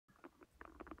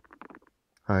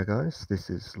Hi guys, this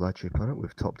is Lachi Planet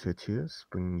with Top Tier Tiers,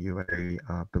 bringing you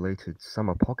a belated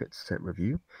Summer Pocket set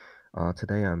review.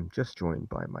 Today I'm just joined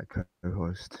by my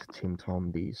co-host Tim Tom,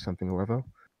 the something or other,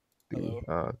 the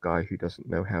Hello. guy who doesn't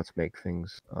know how to make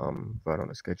things right on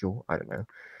a schedule. I don't know.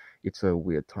 It's a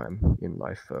weird time in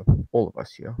life for all of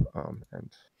us here,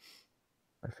 and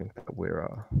I think that we're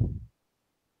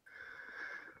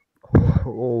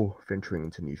all venturing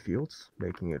into new fields,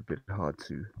 making it a bit hard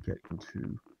to get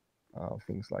into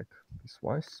things like this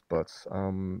Weiss. But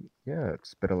yeah,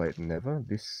 it's better late than never.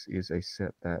 This is a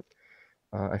set that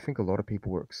I think a lot of people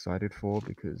were excited for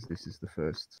because this is the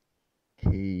first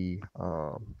key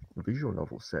visual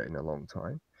novel set in a long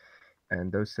time.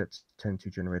 And those sets tend to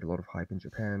generate a lot of hype in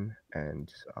Japan and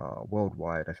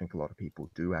worldwide. I think a lot of people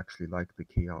do actually like the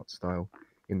key art style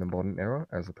in the modern era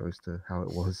as opposed to how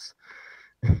it was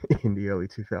in the early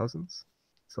 2000s.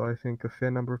 So I think a fair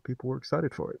number of people were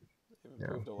excited for it. They've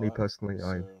Yeah, improved a me lot. personally,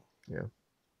 So, yeah,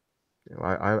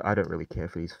 I don't really care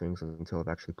for these things until I've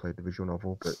actually played the visual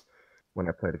novel. But when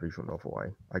I play the visual novel,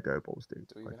 I go balls deep.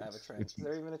 do we Like even have a it's Is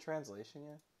there huge. even a translation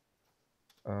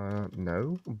yet?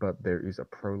 No, but there is a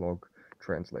prologue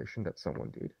translation that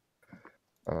someone did.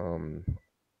 Um,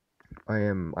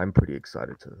 I'm pretty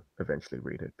excited to eventually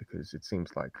read it because it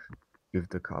seems like if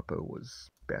the capo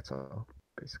was better,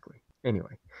 basically.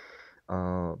 Anyway,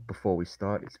 before we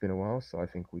start, it's been a while, so I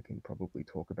think we can probably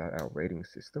talk about our rating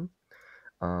system.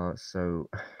 So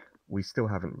we still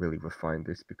haven't really refined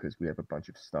this because we have a bunch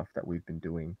of stuff that we've been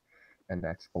doing, and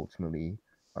that's ultimately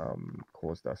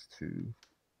caused us to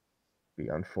be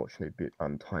unfortunately a bit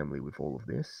untimely with all of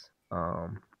this.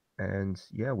 And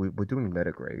yeah, we're doing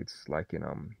letter grades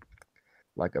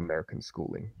like American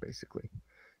schooling basically.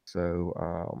 So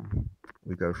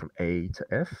we go from A to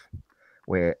F,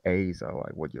 where A's are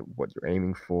like what you're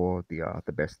aiming for,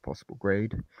 the best possible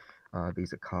grade.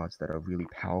 These are cards that are really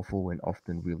powerful and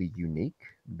often really unique,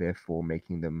 therefore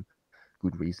making them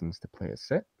good reasons to play a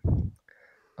set.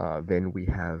 Then we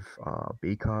have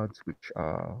B cards, which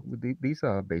these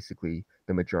are basically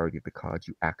the majority of the cards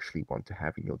you actually want to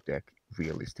have in your deck,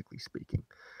 realistically speaking.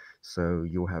 So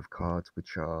you'll have cards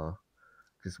which are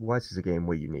because Weiss is a game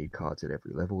where you need cards at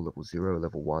every level, level 0,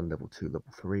 level 1, level 2,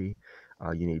 level 3.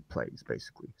 You need plays,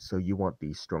 basically. So you want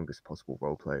the strongest possible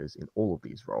role players in all of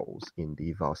these roles in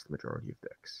the vast majority of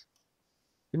decks.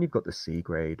 Then you've got the C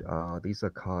grade. These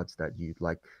are cards that you'd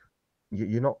like.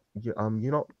 You're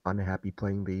not unhappy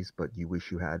playing these, but you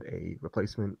wish you had a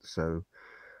replacement. So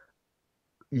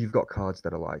you've got cards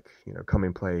that are like, come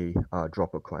and play,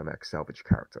 drop a climax salvage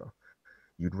character.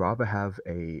 You'd rather have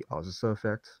a Azusa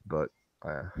effect, but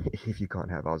if you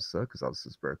can't have Azusa because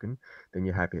Azusa's broken, then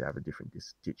you're happy to have a different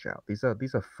ditch out. These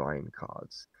are fine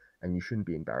cards, and you shouldn't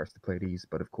be embarrassed to play these.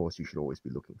 But of course, you should always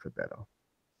be looking for better.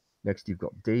 Next, you've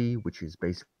got D, which is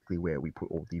basically where we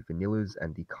put all the vanillas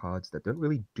and the cards that don't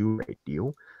really do a great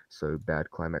deal. So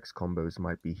bad climax combos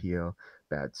might be here,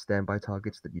 bad standby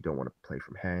targets that you don't want to play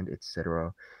from hand,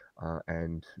 etc.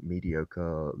 And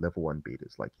mediocre level 1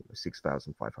 beaters like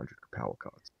 6,500 power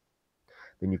cards.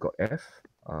 Then you've got F.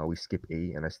 We skip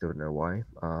E, and I still don't know why.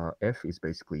 F is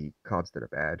basically cards that are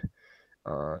bad.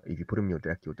 If you put them in your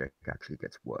deck actually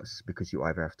gets worse because you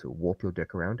either have to warp your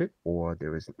deck around it, or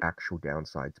there is an actual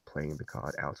downside to playing the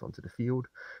card out onto the field,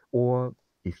 or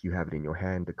if you have it in your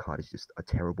hand, the card is just a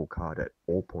terrible card at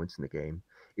all points in the game.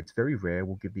 It's very rare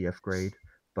we'll give the F grade,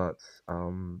 but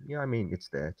yeah, I mean it's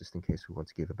there just in case we want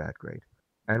to give a bad grade.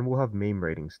 And we'll have meme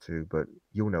ratings too, but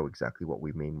you'll know exactly what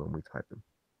we mean when we type them.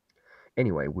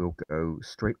 Anyway, we'll go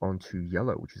straight on to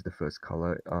yellow, which is the first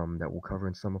color that we'll cover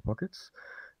in Summer Pockets.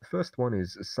 The first one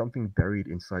is something buried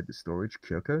inside the storage,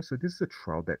 Kyoko. So this is a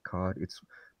trial deck card. It's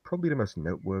probably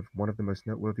one of the most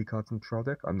noteworthy cards in the trial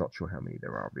deck. I'm not sure how many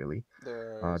there are really.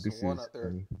 There's This one. is There are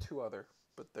a two other,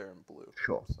 but they're in blue.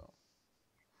 sure, So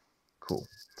cool.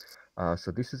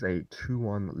 So this is a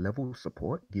 2/1 level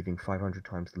support, giving 500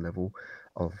 times the level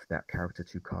of that character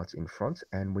to cards in front.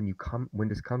 And when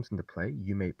this comes into play,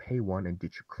 you may pay one and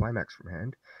ditch a climax from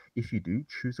hand. If you do,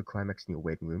 choose a climax in your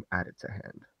waiting room, add it to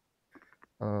hand.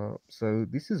 So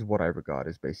this is what I regard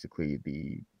as basically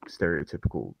the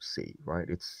stereotypical C, right?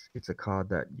 It's a card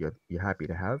that you're happy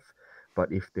to have,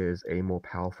 but if there's a more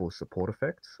powerful support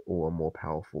effect or a more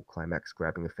powerful climax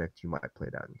grabbing effect, you might play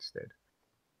that instead.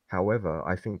 However,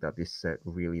 I think that this set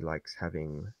really likes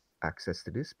having access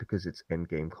to this because its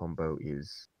endgame combo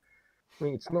is, I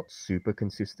mean, it's not super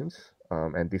consistent,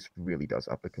 and this really does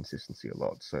up the consistency a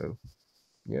lot. So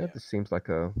yeah, yeah, this seems like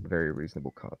a very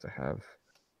reasonable card to have.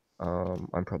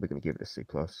 I'm probably going to give it a C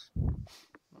plus.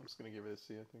 I'm just gonna give it a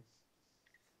C. I think.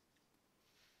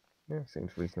 Yeah,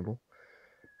 seems reasonable.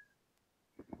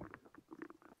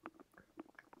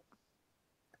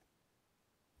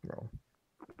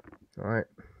 All right.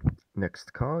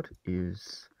 Next card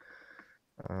is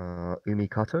Umi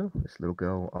Kato. This little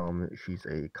girl. She's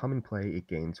a common play. It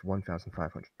gains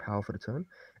 1,500 power for the turn,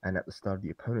 and at the start of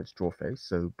the opponent's draw phase.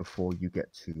 So before you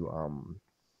get to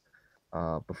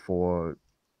before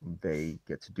they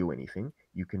get to do anything,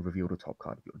 you can reveal the top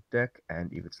card of your deck,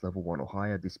 and if it's level 1 or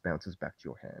higher, this bounces back to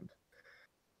your hand.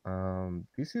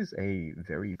 This is a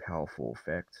very powerful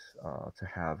effect to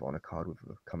have on a card with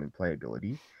a common play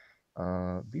ability.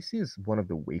 This is one of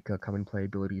the weaker common play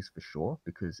abilities for sure,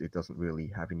 because it doesn't really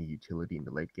have any utility in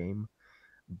the late game.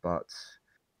 But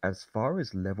as far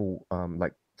as level,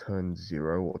 like turn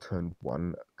 0 or turn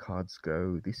 1 cards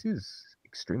go, this is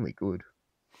extremely good.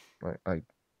 I,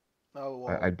 Oh I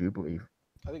well, do believe.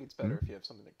 I think it's Hmm? better if you have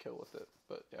something to kill with it.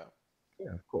 But yeah.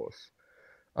 Yeah, of course.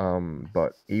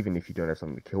 But even if you don't have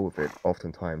something to kill with it,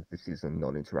 oftentimes this is a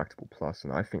non-interactable plus,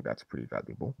 and I think that's pretty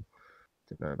valuable.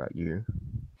 Don't know about you.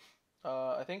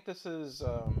 I think this is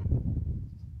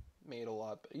made a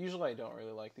lot. Usually, I don't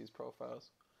really like these profiles,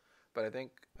 but I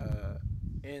think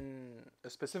in a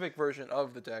specific version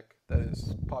of the deck that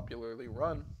is popularly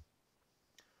run,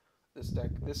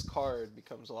 this card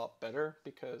becomes a lot better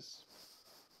because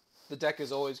the deck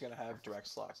is always going to have direct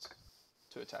slots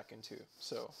to attack into.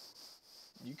 So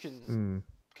you can Mm,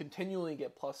 continually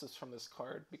get pluses from this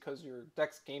card because your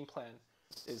deck's game plan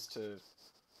is to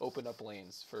open up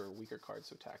lanes for weaker cards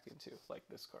to attack into, like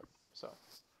this card. So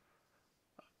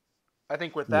I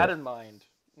think with that yeah, in mind,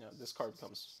 this card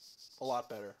becomes a lot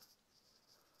better.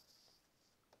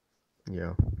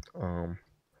 yeah. Um,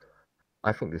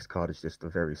 I think this card is just a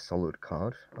very solid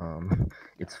card. Yeah,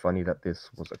 It's funny that this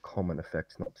was a common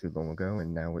effect not too long ago,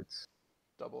 and now it's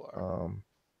double R. um,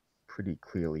 pretty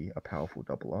clearly a powerful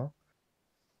double R.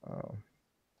 Uh,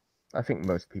 I think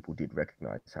most people did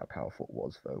recognize how powerful it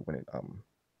was, though,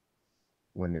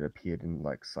 when it appeared in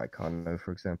like Saikano,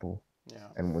 for example, Yeah.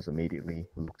 and was immediately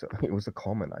looked at. It was a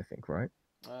common, I think, right?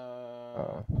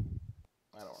 Uh,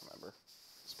 I don't remember.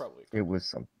 It's probably it common. was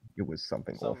some, it was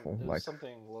something awful. It was Like,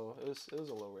 something low. It was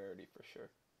a low rarity for sure.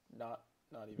 Not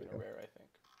not even a yeah, rare, I think.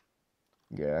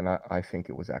 yeah, and I think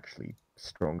it was actually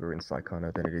stronger in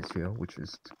Saikano than it is here, which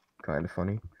is kind of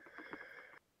funny.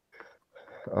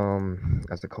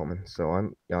 As a common. So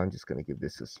I'm just gonna give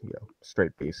this as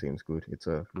straight B seems good. It's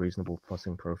a reasonable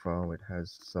plussing profile. It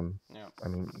has some. Yeah. I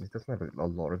mean, it doesn't have a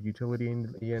lot of utility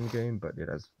in the end game, but it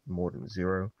has more than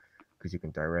zero because you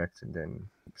can direct and then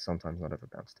sometimes not have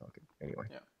a bounce target. Anyway.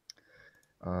 Yeah.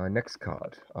 Next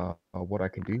card. What I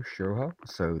can do, Shiroha.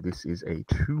 So this is a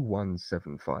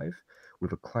 2-1-7-5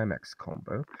 with a climax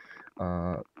combo.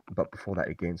 But before that,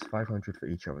 it gains 500 for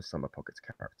each other Summer Pockets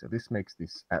character. This makes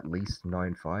this at least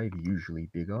 9-5, usually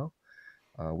bigger,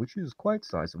 which is quite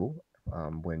sizable.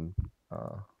 When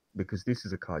because this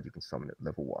is a card you can summon at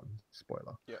level 1.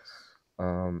 Spoiler. Yes.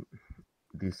 Um,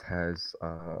 this has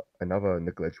another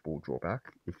negligible drawback.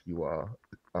 If you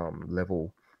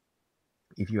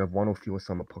have one or fewer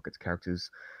Summer Pockets characters,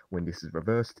 when this is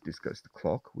reversed, this goes to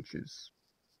clock, which is,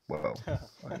 well,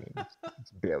 I mean,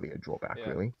 it's barely a drawback, Yeah.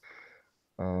 really.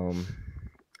 Um,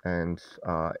 and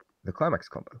the climax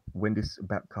combo. When this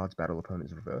card's battle opponent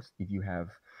is reversed, if you have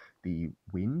the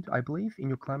wind, I believe, in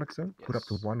your climax zone, put up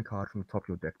to Yes. one card from the top of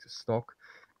your deck to stock,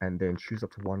 and then choose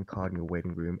up to one card in your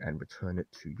waiting room and return it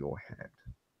to your hand.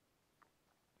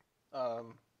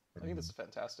 I think this is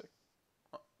fantastic.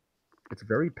 It's a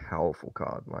very powerful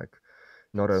card. Like,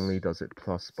 not only It's does it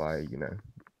plus by,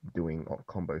 doing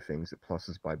combo things, it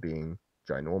pluses by being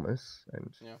ginormous,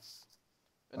 and yeah.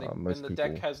 And most the deck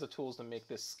people. has the tools to make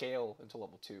this scale into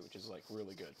level 2, which is like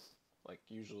really good. Like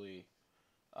usually,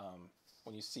 um,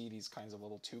 when you see these kinds of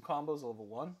level 2 combos, level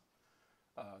 1,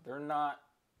 they're not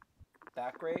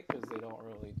that great because they don't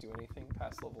really do anything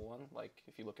past level 1. Like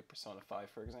if you look at Persona 5,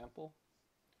 for example,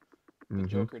 the Hmm.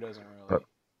 Joker doesn't But really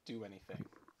do anything.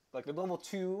 Like the level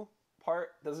 2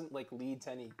 part doesn't like lead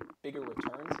to any bigger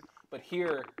returns, but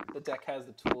here the deck has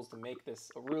the tools to make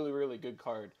this a really really good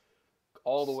card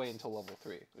all the way until level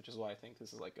 3, which is why I think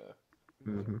this is like a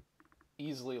like hmm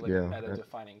easily like a yeah, meta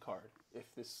defining card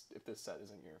if this set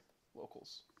isn't your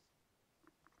locals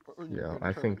or in yeah, your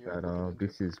I tournament think you're that looking into.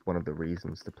 this is one of the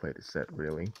reasons to play the set,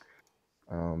 really,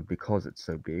 because it's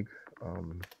so big.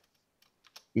 Um,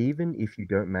 Even if you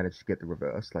don't manage to get the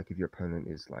reverse, like if your opponent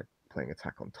is like playing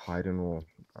Attack on Titan or,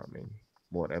 I mean,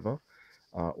 whatever,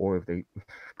 or if they,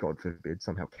 God forbid,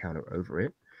 somehow counter over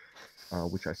it,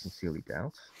 which I sincerely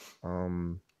doubt.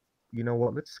 Um, you know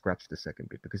what? Let's scratch the second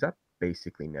bit because that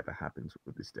basically never happens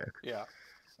with this deck. Yeah.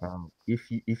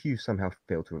 If you somehow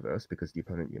fail to reverse because the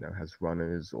opponent has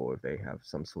runners or if they have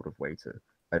some sort of way to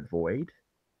avoid,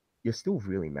 you're still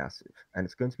really massive, and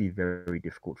it's going to be very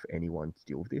difficult for anyone to deal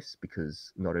with this because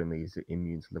not only is it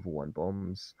immune to level 1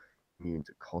 bombs, immune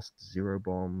to cost 0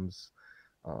 bombs,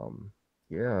 um,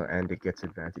 yeah, and it gets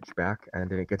advantage back, and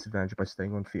then it gets advantage by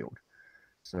staying on field.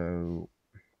 So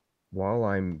while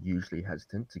I'm usually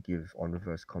hesitant to give on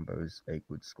reverse combos a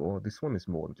good score, this one is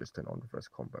more than just an on reverse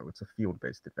combo. It's a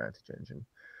field-based advantage engine,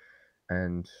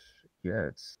 and yeah,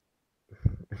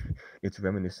 it's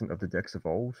reminiscent of the decks of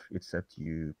old, except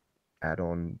you add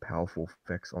on powerful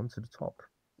effects onto the top.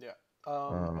 Yeah.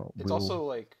 It's Will also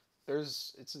like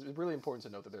it's really important to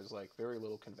note that there's like very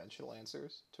little conventional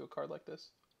answers to a card like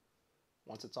this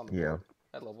once it's on the Yeah, board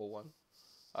at level 1.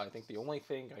 I think the only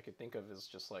thing I could think of is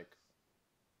just like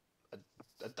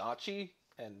a Dachi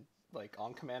and like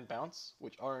on command bounce,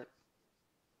 which aren't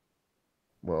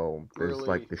well, there's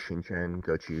like really. the Shinchan,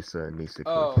 Gochusa, and Nisekoi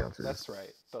Oh, counters. that's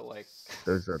right. But like,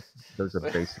 Those are those are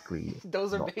basically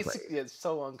those are not played. basically it's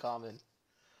so uncommon.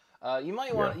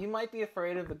 Yeah. You might be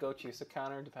afraid of the Gochusa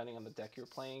counter depending on the deck you're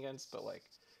playing against, but like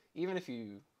even if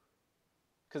you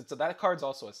because that card's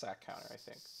also a sack counter, I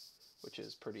think, which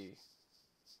is pretty.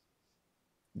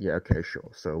 Yeah, okay,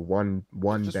 sure. So one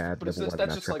bad But it's level just, one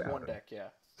that's just matchup like out one of deck, yeah.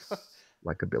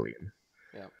 like a billion.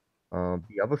 Yeah.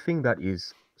 The other thing that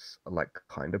is like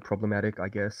kind of problematic, I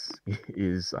guess,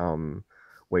 is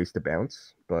ways to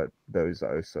bounce, but those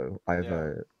are also Yeah.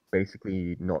 either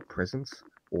basically not present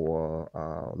or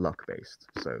luck based.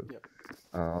 So Yep.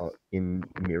 in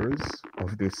mirrors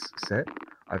of this set,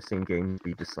 I've seen games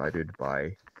be decided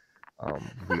by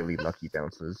really lucky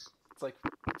bouncers. It's like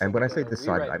And when I say the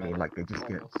decided, rewrite I mean meta like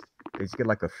almost. they just get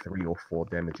like a 3 or 4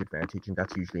 damage advantage, and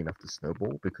that's usually enough to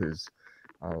snowball because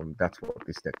that's what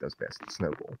this deck does best,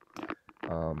 snowball.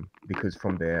 Because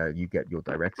from there you get your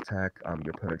direct attack,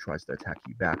 your opponent tries to attack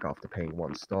you back after paying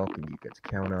 1 stock, and you get to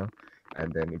counter,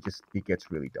 and then it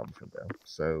gets really dumb from there.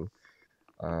 So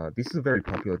this is a very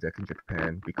popular deck in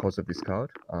Japan because of this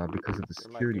card, because of the Your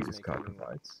mic security is this card making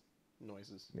provides.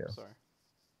 noises. Yeah, Sorry.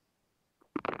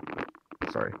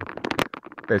 sorry.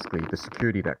 Basically, the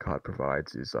security that card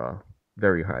provides is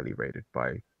very highly rated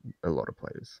by a lot of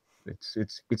players.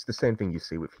 It's the same thing you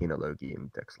see with Hinalogi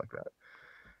and decks like that.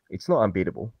 It's not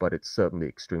unbeatable, but it's certainly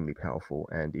extremely powerful,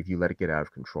 and if you let it get out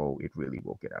of control, it really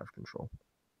will get out of control.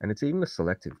 And it's even a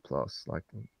selective plus, like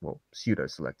well, pseudo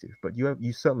selective, but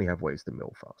you certainly have ways to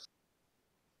mill fast.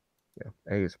 Yeah,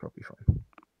 A is probably fine.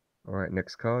 All right,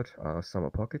 next card, Summer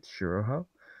Pockets, Shiroha.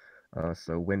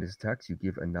 So when this attacks, you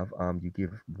give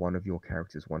one of your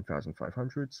characters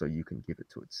 1,500, so you can give it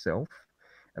to itself.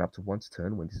 And up to once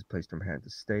turn, when this is placed from hand to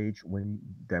stage, when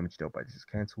damage dealt by this is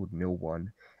cancelled, mill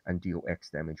 1 and deal X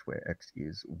damage, where X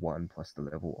is 1 plus the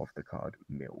level of the card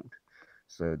milled.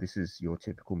 So this is your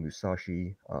typical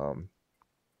Musashi.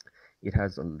 It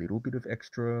has a little bit of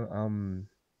extra,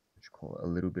 what you call it, a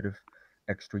little bit of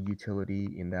extra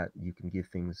utility in that you can give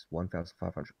things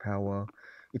 1,500 power.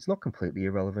 It's not completely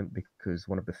irrelevant because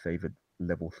one of the favored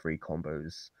level 3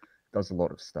 combos does a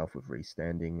lot of stuff with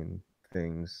restanding and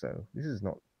things. So this is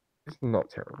not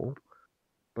terrible.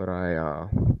 But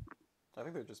I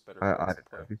think they're just better I cards to don't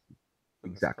play know. This,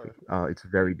 than this exactly. card. It's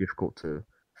very difficult to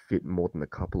fit more than a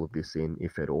couple of this in,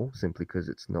 if at all, simply because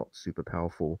it's not super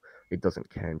powerful. It doesn't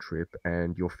cantrip,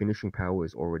 and your finishing power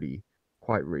is already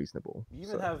quite reasonable. You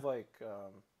even So have like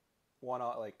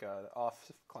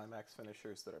off climax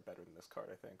finishers that are better than this card,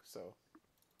 I think. So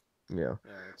yeah.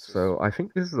 yeah, it's just So I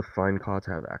think this is a fine card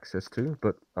to have access to,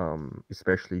 but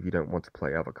especially if you don't want to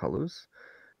play other colors.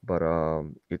 But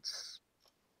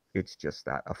it's just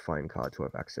that a fine card to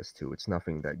have access to. It's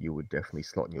nothing that you would definitely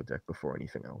slot in your deck before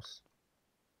anything else.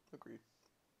 agreed.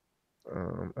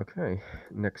 Okay,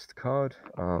 next card,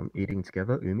 Eating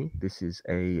Together, Umi. This is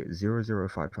a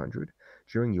 00500.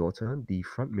 During your turn, the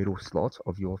front middle slot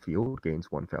of your field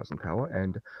gains 1000 power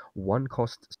and 1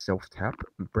 cost self tap,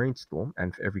 Brainstorm,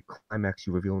 and for every climax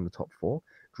you reveal in the top 4,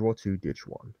 draw 2, ditch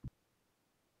 1.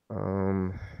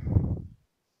 Um,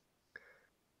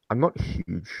 I'm not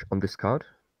huge on this card.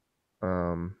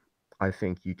 Um, I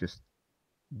think you just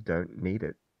don't need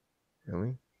it,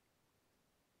 really.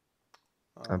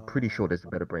 I'm pretty sure Uh, there's a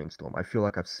better Brainstorm. I feel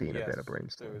like I've seen a yes, better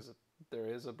Brainstorm. there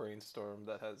is a brainstorm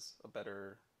that has a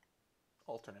better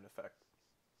alternate effect,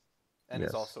 and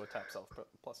is Yes. also a tap self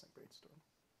plusing brainstorm.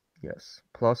 Yes.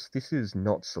 Plus, this is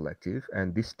not selective,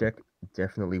 and this deck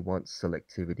definitely wants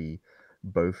selectivity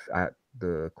both at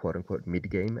the quote unquote mid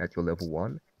game at your level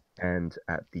 1 and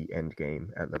at the end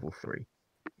game at level 3.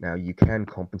 Now, you can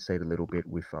compensate a little bit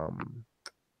with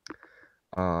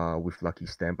lucky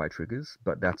standby triggers,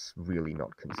 but that's really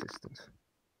not consistent.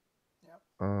 Yeah.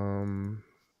 Um,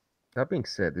 That being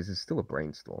said, this is still a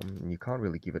brainstorm, and you can't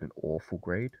really give it an awful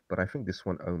grade, but I think this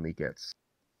one only gets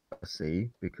a C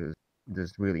because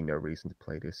there's really no reason to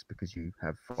play this because you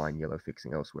have fine yellow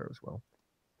fixing elsewhere as well.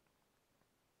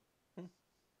 Hmm.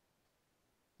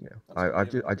 Yeah, That's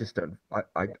what you I agree. just don't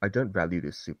I don't value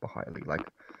this super highly. Like,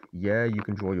 yeah, you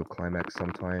can draw your climax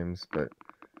sometimes, but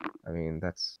I mean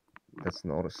that's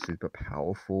not a super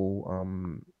powerful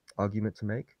argument to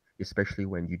make, especially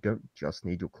when you don't just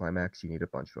need your climax, you need a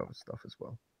bunch of other stuff as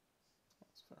well.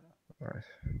 That's fair enough.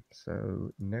 Alright,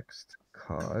 so next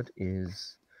card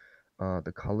is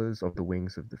the colors of the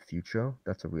wings of the future.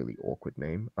 That's a really awkward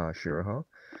name. Shiroha.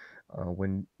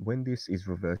 When this is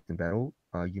reversed in battle,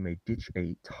 you may ditch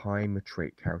a time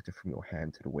trait character from your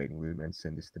hand to the waiting room and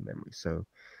send this to memory. So,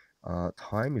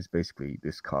 time is basically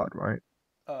this card, right?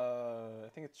 I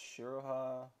think it's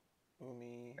Shiroha,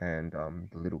 Umi. And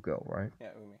the little girl, right?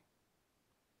 Yeah, Umi.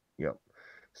 Yep.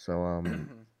 So,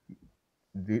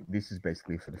 this is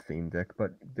basically for the theme deck,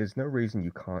 but there's no reason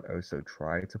you can't also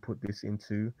try to put this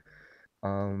into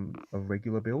a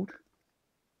regular build.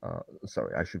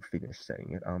 Sorry, I should finish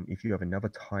saying it. If you have another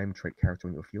time trait character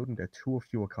on your field and there are two or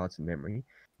fewer cards in memory,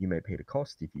 you may pay the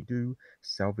cost. If you do,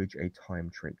 salvage a time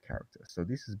trait character. So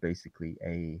this is basically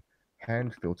a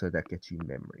hand filter that gets you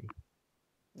memory.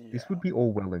 This would Yeah. be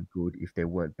all well and good if there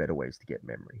weren't better ways to get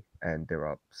memory, and there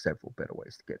are several better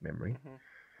ways to get memory.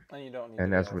 And you don't need the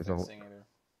And as a yellow result, fixing either.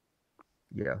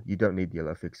 yeah, you don't need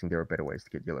yellow fixing. There are better ways to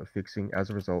get yellow fixing. As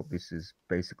a result, this is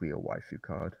basically a waifu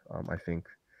card, I think.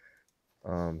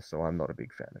 So I'm not a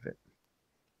big fan of it.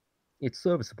 It's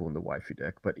serviceable in the waifu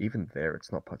deck, but even there,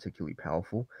 it's not particularly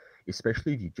powerful,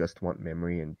 especially if you just want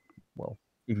memory and, well,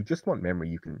 if you just want memory,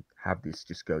 you can have this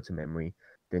just go to memory,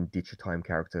 then ditch a time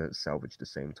character, salvage the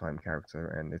same time character,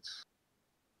 and it's,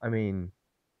 I mean,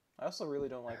 I also really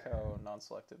don't like how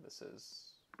non-selective this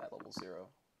is at level 0.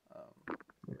 Um,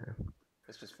 yeah.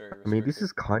 it's just very I mean, this restricted.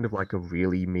 is kind of like a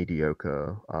really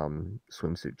mediocre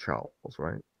swimsuit Charles,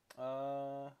 right?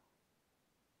 Uh,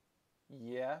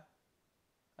 yeah.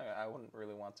 I wouldn't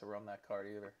really want to run that card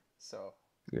either. So,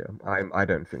 Yeah, I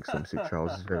don't think swimsuit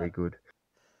Charles is very good.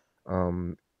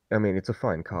 Um, I mean, it's a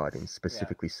fine card in yeah.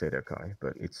 specifically Sedokai,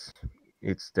 but it's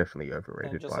definitely And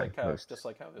overrated by most just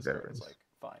like how this card is veterans. like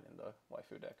fine in the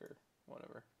waifu deck or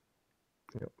whatever.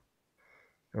 Yep.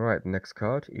 All right, next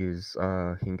card is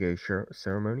Hinge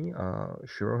Ceremony,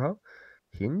 Shiroha.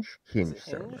 Is it Hinge Hinge?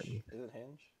 Ceremony. Is it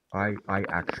Hinge? I I think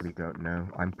it's actually don't know.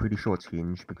 I'm pretty sure it's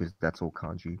Hinge because that's all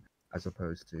kanji, as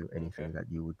opposed to okay. anything that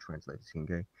you would translate as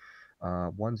Hinge.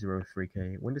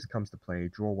 103k. When this comes to play,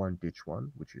 draw one, ditch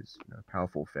one, which is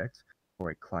powerful effect for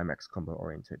a climax combo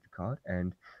oriented card.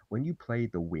 And when you play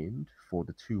the wind for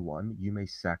the 2/1, you may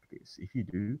sack this. If you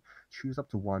do, choose up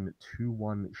to one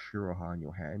 2/1 Shiroha in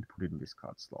your hand, put it in this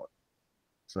card slot.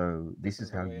 So This this is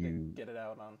is the how way to you, get it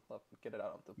out on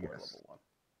the board yes. level 1.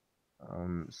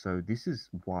 So this is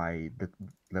why the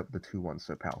 2/1's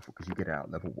so powerful because you get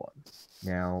out level 1.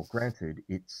 Now, granted,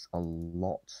 it's a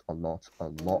lot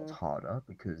Mm, harder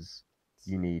because let's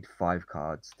you see. need 5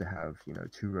 cards to have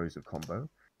 2 rows of combo,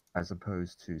 as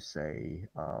opposed to say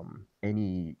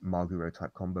any Maguro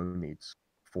type combo needs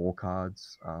 4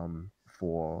 cards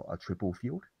for a triple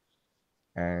field,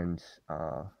 and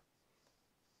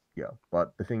yeah,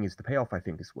 but the thing is, the payoff I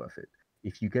think is worth it.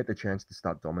 If you get the chance to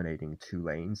start dominating 2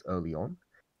 lanes early on,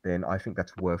 then I think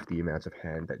that's worth the amount of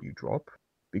hand that you drop.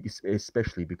 Because,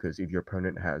 especially because if your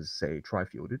opponent has, say,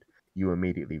 tri-fielded, you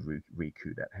immediately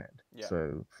recoup that hand. Yeah.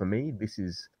 So for me, this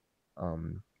is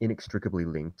inextricably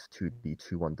linked to the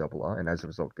 2/1 double R, and as a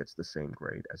result, gets the same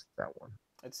grade as that one.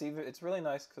 It's really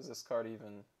nice because this card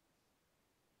even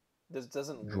this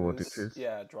doesn't Draw lose. ditches.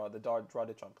 Yeah, draw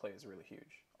ditch on play is really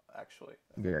huge. Actually,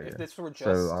 I think Yeah, if yeah. this were So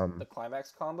just the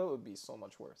climax combo, it would be so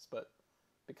much worse. But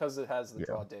because it has the yeah.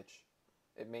 draw ditch,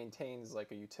 it maintains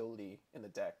like a utility in the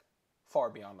deck far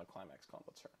beyond the climax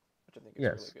combo turn, which I think is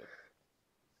really Yes. good.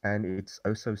 And it's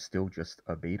also still just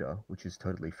a beta, which is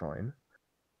totally fine.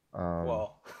 Um,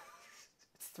 Well,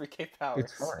 it's 3K power.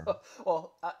 it's fine.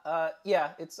 Well,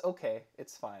 yeah, it's okay.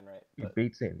 It's fine, right? It But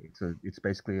beats in. It's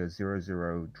basically a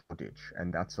 0/0 draw ditch,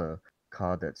 and that's a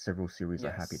card that several series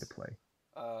are happy to yes. play.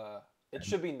 Uh, it And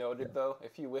should be noted yeah, though,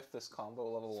 if you whiff this combo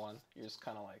level 1, you're just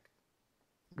kind of like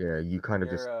yeah, you kind of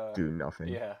you're just do nothing.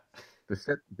 yeah. The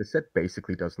set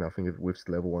basically does nothing if it whiffs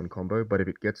the level 1 combo, but if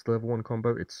it gets the level 1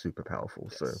 combo, it's super powerful.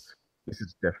 So Yes. this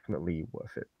is definitely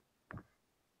worth it.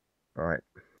 All right.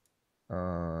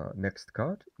 Next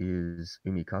card is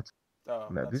Umikata. Oh,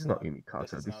 No, this is not this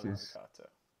Umikata. is not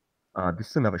Umikata. This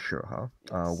is another Shiroha.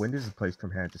 Yes. When this is placed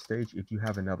from hand to stage, if you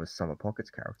have another Summer Pockets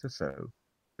character, so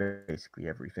basically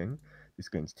everything. This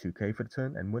gains 2k for the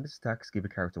turn, and when it attacks, give a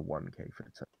character 1k for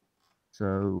the turn.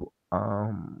 So,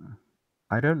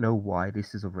 I don't know why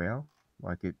this is a rare.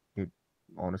 Like it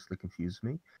honestly confuses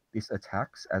me. This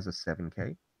attacks as a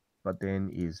 7k, but then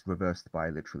is reversed by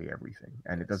literally everything,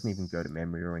 and it doesn't even go to Yes.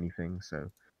 memory or anything.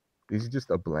 So this is just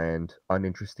a bland,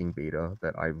 uninteresting beta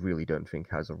that I really don't think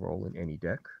has a role in any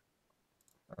deck.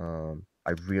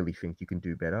 I really think you can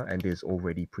do better, and there's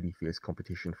already pretty fierce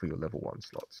competition for your level 1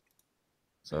 slots.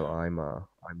 So Yeah.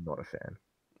 I'm not a fan.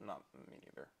 Not me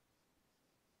neither.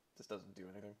 This doesn't do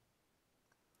anything.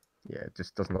 Yeah, it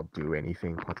just does not do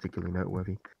anything particularly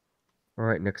noteworthy.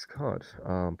 Alright, next card.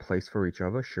 Place for each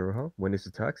other, Shiraha. When this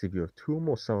attacks, if you have 2 or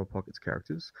more Summer Pockets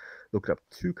characters, look up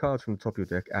 2 cards from the top of your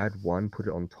deck, add 1, put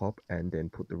it on top, and then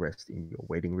put the rest in your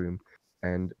waiting room.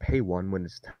 And pay 1 when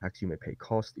this attacks, you may pay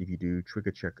cost. If you do,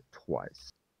 trigger check twice.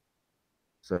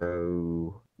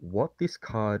 So, what this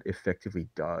card effectively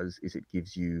does is it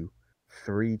gives you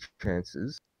 3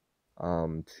 chances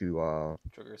to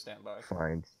Trigger standby.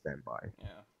 find standby. Yeah.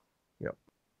 Yep.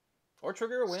 Or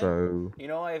trigger a win. So, You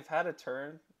know, I've had a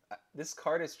turn. This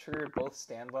card has triggered both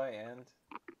standby and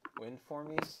win for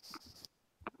me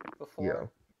yeah.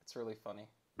 before. It's really funny.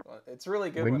 It's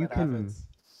really good When when you it can happens.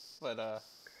 But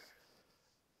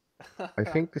I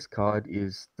think this card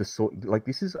is the sort like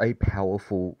this is a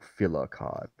powerful filler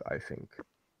card, I think.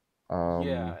 yeah,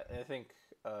 Um I think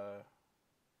uh,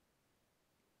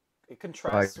 it like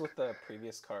contrasts with the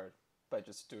previous card by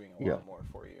just doing a yeah, lot more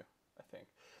for you. I think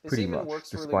this pretty even much.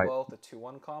 works really Despite well with the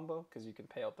 2-1 combo because you can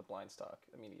pay out the blind stock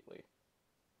immediately.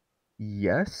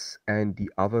 yes, and the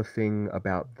other thing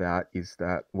about that is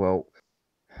that well,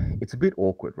 it's a bit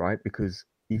awkward, right? Because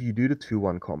if you do the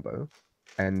 2-1 combo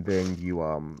and then you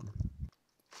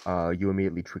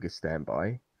immediately trigger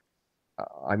standby,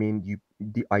 I mean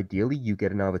ideally you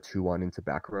get another 2-1 into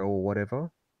back row or whatever,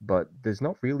 but there's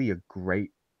not really a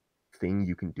great thing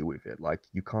you can do with it. Like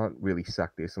you can't really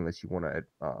sack this unless you want to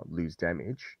lose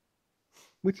damage.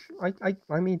 Which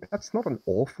I mean that's not an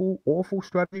awful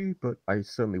strategy, but I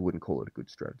certainly wouldn't call it a good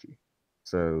strategy.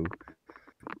 So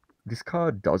this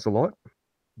card does a lot,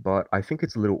 but I think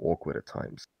it's a little awkward at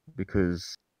times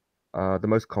because the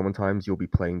most common times you'll be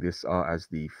playing this are as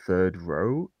the third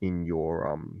row in your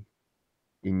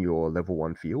level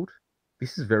 1 field.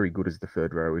 This is very good as the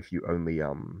third row if you only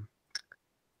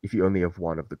have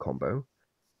one of the combo,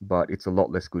 but it's a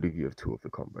lot less good if you have two of the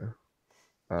combo.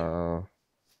 Yeah. Uh,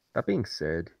 that being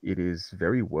said, it is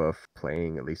very worth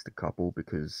playing at least a couple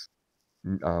because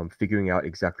figuring out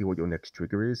exactly what your next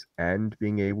trigger is and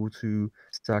being able to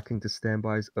stack into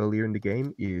standbys earlier in the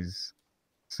game is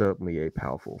certainly a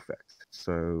powerful effect.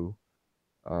 So,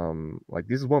 like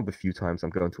this is one of the few times I'm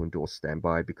going to endorse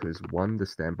standby because one, the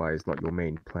standby is not your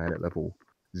main plan at level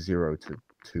 0 to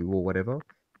 2 or whatever,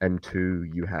 and two,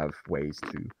 you have ways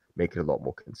to make it a lot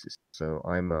more consistent. So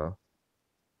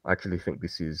I actually think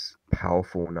this is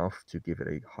powerful enough to give it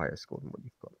a higher score than what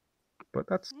you've got. But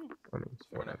that's, I mean, It's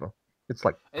fair enough. whatever. It's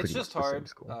like It's pretty just much the same hard.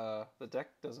 score. The deck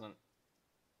doesn't.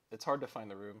 It's hard to find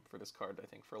the room for this card. I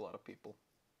think for a lot of people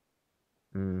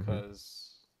Mm-hmm.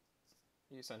 because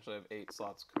you essentially have 8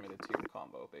 slots committed to your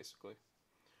combo basically,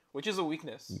 which is a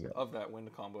weakness Yeah. of that win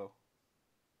combo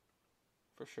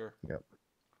for sure. Yep.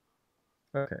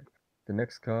 Okay. The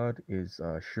next card is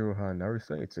Shiroha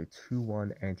Narusa. It's a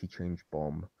 2-1 anti-change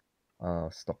bomb,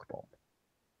 stock bomb.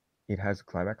 It has a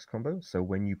climax combo, so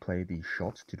when you play the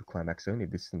shot to the climax zone, if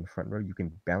this is in the front row, you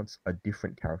can bounce a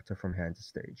different character from hand to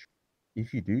stage.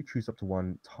 If you do, choose up to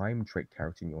one time trait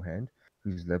character in your hand,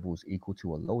 whose level is equal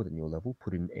to or lower than your level,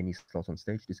 put in any slot on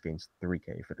stage, this gains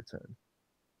 3k for the turn.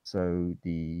 So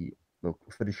look,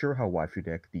 for the Shiroha Waifu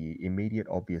deck, the immediate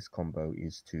obvious combo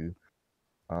is to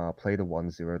play the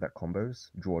 1-0 that combos,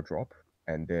 draw a drop,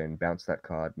 and then bounce that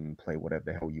card and play whatever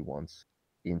the hell you want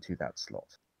into that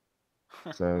slot.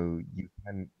 So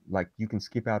you can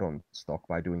skip out on stock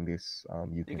by doing this.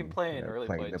 You can play in early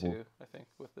Play play level. too. I think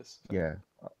with this effect.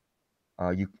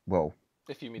 Yeah. You well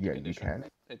If you meet the yeah you condition, can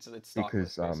it's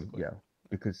because stockless basically.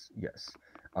 yes.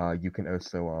 You can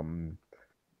also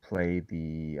play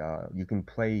the you can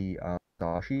play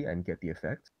Dashi and get the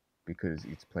effect because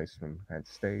it's placed from hand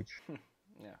to stage.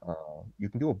 Yeah. You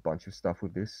can do a bunch of stuff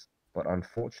with this, but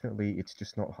unfortunately, it's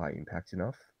just not high impact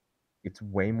enough. It's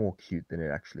way more cute than it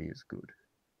actually is good.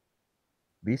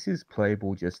 This is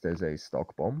playable just as a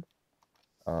stock bomb,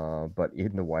 but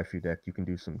in the waifu deck, you can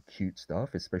do some cute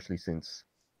stuff, especially since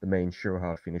the main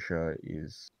Shiroha finisher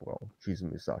is, well, she's a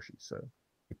Musashi, so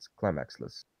it's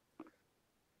climaxless.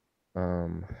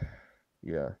 Um,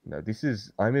 yeah, no,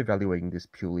 I'm evaluating this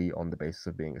purely on the basis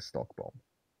of being a stock bomb.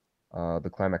 The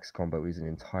climax combo is an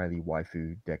entirely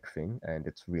waifu deck thing, and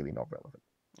it's really not relevant.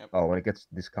 Yep. Oh, when it gets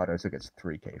this card also gets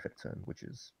 3k for the turn, which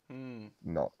is Hmm.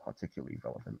 not particularly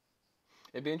relevant.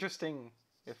 It'd be interesting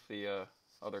if the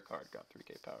other card got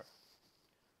 3k power.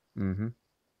 Mm-hmm.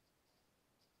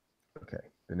 Okay,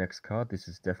 the next card. This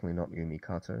is definitely not Yumi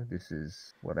Kato. This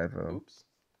is Oops.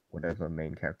 whatever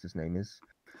main character's name is.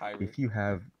 Hyru. If you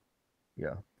have,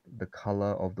 yeah, the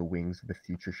color of the wings of the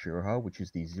future Shiroha, which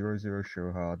is the 0/0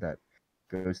 Shiroha that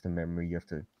goes to memory, you have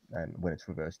to, and when it's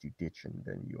reversed, you ditch, and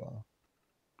then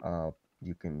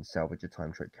you can salvage a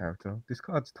time trait character. This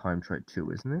card's time trait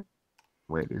too, isn't it?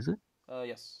 Wait, is it?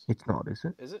 Yes. It's not, is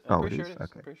it? Is it? I'm Oh, pretty it sure is. it is.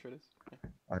 Okay, I'm pretty sure it is. Yeah.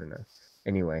 I don't know.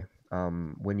 Anyway,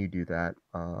 when you do that,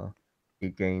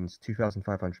 it gains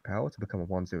 2,500 power to become a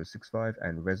 1065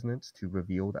 and resonance to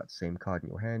reveal that same card in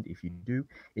your hand. If you do,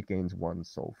 it gains 1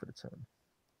 soul for the turn.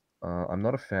 I'm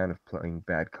not a fan of playing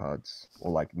bad cards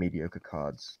or like mediocre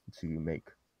cards to make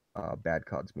bad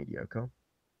cards mediocre.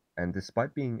 And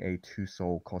despite being a 2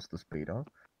 soul costless beater,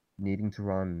 needing to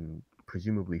run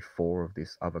presumably 4 of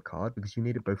this other card because you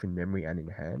need it both in memory and in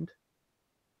hand.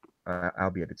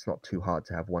 Albeit it's not too hard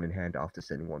to have one in hand after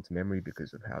sending one to memory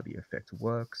because of how the effect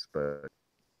works, but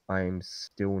I'm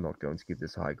still not going to give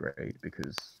this high grade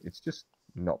because it's just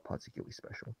not particularly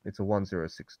special. It's a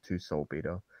 1062 soul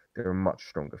beater. There are much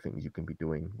stronger things you can be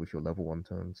doing with your level 1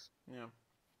 turns. Yeah.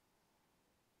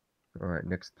 Alright,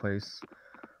 next place.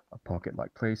 A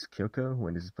pocket-like place, Kyoko.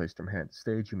 When this is placed from hand to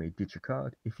stage, you may ditch a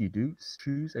card. If you do,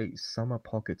 choose a summer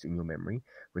pocket in your memory,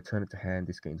 return it to hand.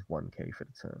 This gains 1k for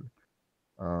the turn.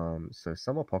 So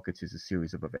Summer Pockets is a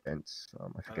series of events. I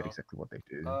I forget know. exactly what they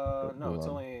do, but No,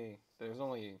 we'll there's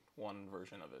only one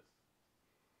version of it.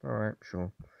 All right,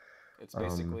 sure. It's Um,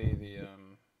 basically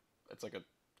it's like a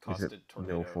is it costed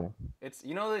tornado. Millful? It's the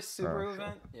Subaru Sure.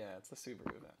 event? Yeah, it's the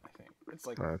Subaru event, I think. It's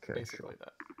like Okay, basically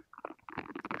that.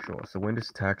 sure. So when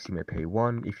this attacks, you may pay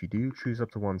 1. If you do, choose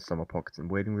up to 1 Summer Pockets in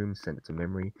Waiting Room, send it to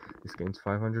memory. This gains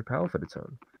 500 power for the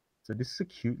turn. So this is a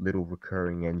cute little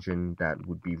recurring engine that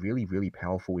would be really, really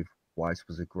powerful if Weiss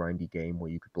was a grindy game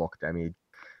where you could block damage.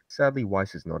 Sadly,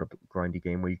 Weiss is not a grindy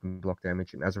game where you can block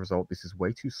damage, and as a result, this is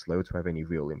way too slow to have any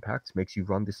real impact. Makes you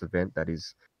run this event that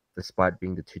is, despite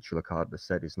being the titular card of the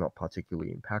set, is not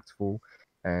particularly impactful,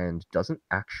 and doesn't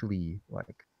actually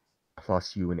like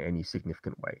plus you in any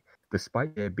significant way.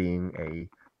 Despite there being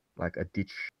a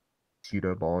ditch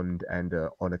pseudo bond and a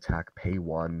on attack pay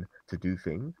 1 to do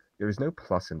thing, there is no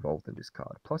plus involved in this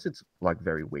card. Plus, it's like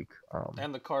very weak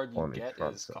And the card you on its get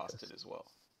front is surface. costed as well.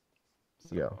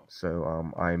 Yeah, So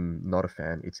so I'm not a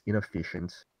fan. It's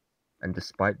inefficient, and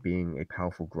despite being a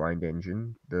powerful grind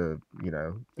engine, is it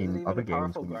in even other a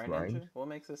games powerful when you grind grind, engine? What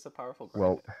makes this a powerful grind?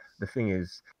 well, the thing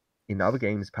is, in other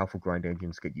games, powerful grind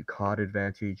engines get you card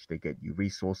advantage, they get you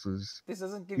resources. This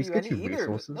doesn't give This you any gets you either.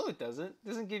 No, resources. it doesn't. It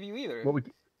doesn't give you either. What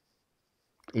would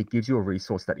it gives you a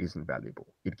resource that isn't valuable.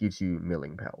 It gives you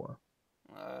milling power.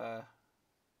 Uh,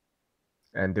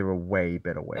 And there are way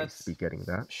better ways to that's be getting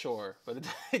that. sure, but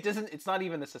it doesn't. It's not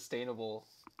even a sustainable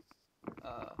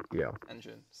Yeah.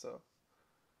 engine. So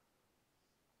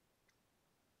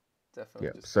Yeah.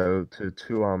 definitely just So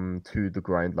to the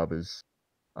grind lovers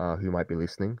who might be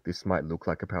listening, this might look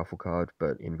like a powerful card,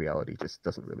 but in reality just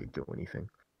doesn't really do anything.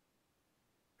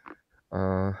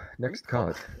 were you Next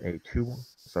call- card, a 2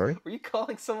 sorry? Were you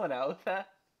calling someone out with that?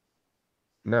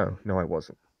 No, I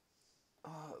wasn't.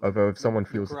 Oh, Although if the someone the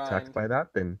feels attacked grind. by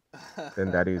that, then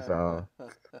that is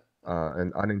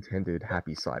an unintended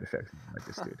happy side effect of what I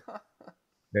just did.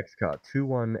 Next card,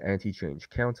 2/1 anti-change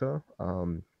counter.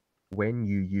 When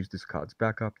you use this card's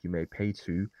backup, you may pay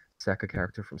 2, sack a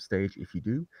character from stage. If you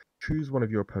do, choose one of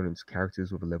your opponent's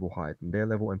characters with a level higher than their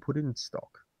level and put it in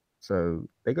stock. So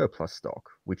they go plus stock,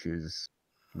 which is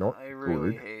not I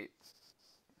really good. hate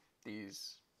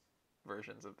these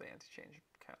versions of the anti-change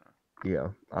counter.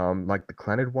 Yeah. Like the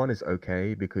Clannad one is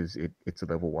okay because it's a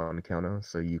level 1 counter,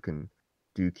 so you can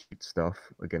do cute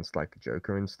stuff against like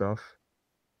Joker and stuff.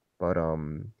 But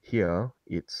here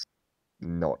it's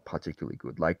not particularly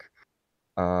good. Like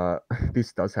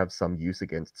this does have some use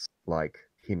against like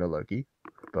Hinologi,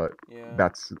 but Yeah.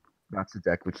 that's a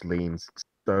deck which leans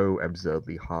so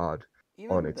absurdly hard on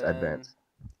Even its then, advance.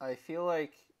 I feel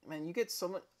like, man, you get so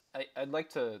much. I'd like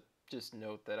to just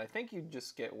note that I think you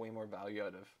just get way more value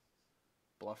out of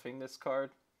bluffing this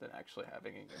card than actually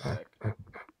having it in your deck.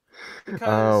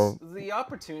 Because the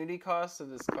opportunity cost of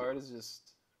this card is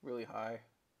just really high,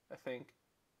 I think.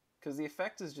 Because the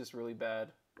effect is just really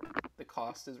bad. The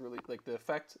cost is really, like, the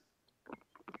effect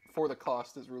for the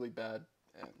cost is really bad.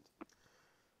 And,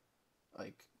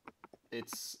 like,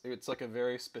 it's like a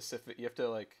very specific. You have to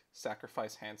like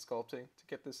sacrifice hand sculpting to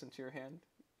get this into your hand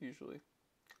usually.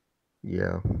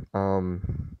 Yeah.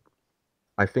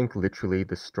 I think literally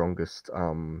the strongest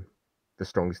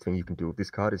thing you can do with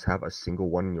this card is have a single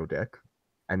one in your deck,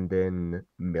 and then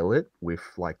mill it with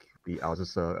like the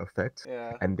Alzasa effect,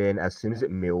 Yeah. and then as soon as it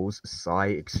mills, sigh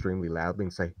extremely loudly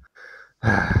and say,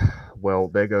 "Well,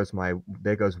 there goes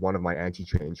one of my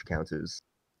anti-change counters.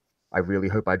 I really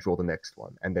hope I draw the next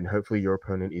one." And then hopefully your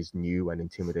opponent is new and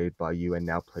intimidated by you and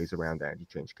now plays around the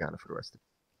anti-change counter for the rest of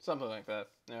Something like that.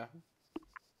 Yeah.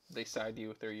 They side you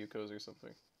with their Yukos or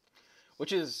something.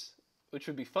 Which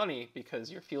would be funny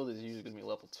because your field is usually gonna be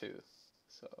level 2.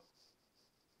 So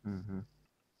it. Mm-hmm.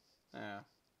 yeah.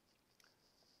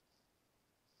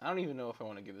 I don't even know if I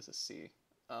want to give this a C.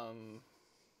 Damn.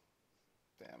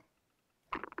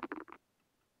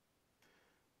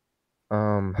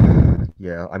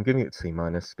 Yeah, I'm giving it C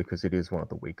minus because it is one of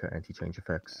the weaker anti-change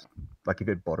effects. Yeah. Like if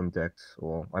it bottom decked,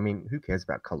 or I mean, who cares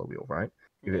about color wheel, right?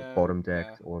 If it Yeah, bottom yeah.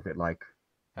 decked, or if it like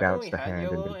Haven't we bounced the had hand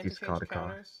and yellow then anti-change discard a card.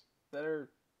 counters that are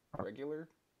regular?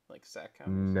 Like sack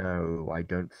counters? No, I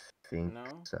don't think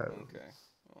No? so. Okay.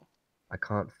 Well, I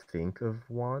can't think of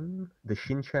one. The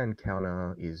Shinchan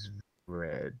counter is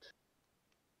red.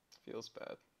 feels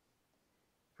bad.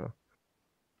 Huh.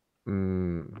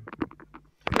 Mm,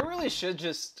 They really should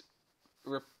just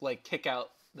like kick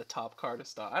out the top card to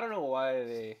stop. I don't know why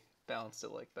they balanced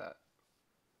it like that.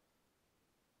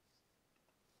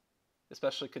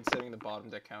 Especially considering the bottom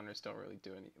deck counters don't really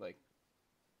do any like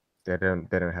they don't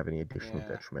have any additional yeah.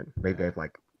 detriment. Maybe they Yeah. have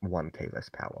like 1k less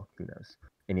power. Who knows?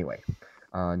 Anyway,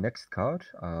 next card,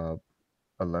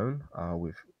 alone,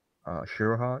 with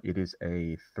Shiroha. It is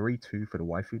a 3/2 for the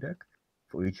waifu deck.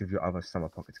 For each of your other Summer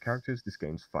Pockets characters, this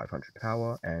gains 500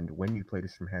 power, and when you play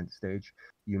this from hand to stage,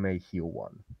 you may heal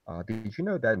one. Did you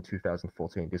know that in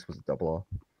 2014 this was a double R,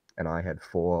 and I had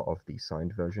 4 of the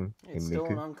signed version It's in still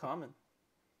an Miku? uncommon.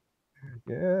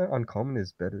 Yeah, uncommon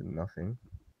is better than nothing.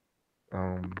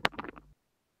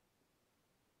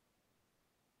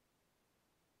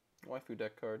 Waifu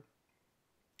deck card.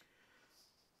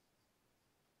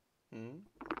 Hmm?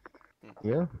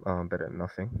 Yeah, better than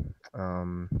nothing.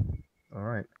 All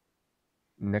right.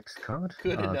 Next card,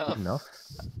 Good good enough. enough.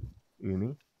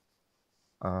 Umi.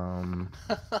 Yeah.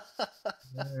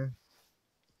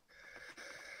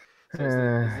 So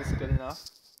is this good enough?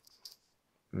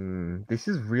 This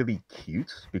is really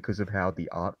cute because of how the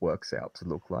art works out to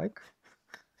look like.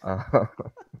 Uh,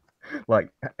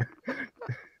 like,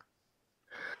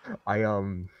 I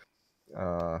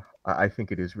I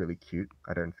think it is really cute.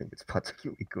 I don't think it's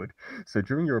particularly good. So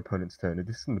during your opponent's turn, if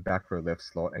this is in the back row left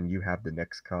slot and you have the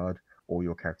next card, all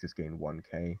your characters gain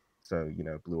 1k. So, you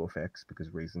know, blue effects because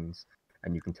reasons.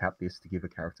 And you can tap this to give a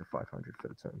character 500 for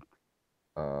the turn.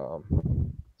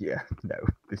 Yeah, no,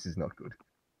 this is not good.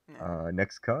 Yeah.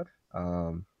 Next card.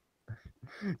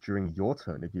 During your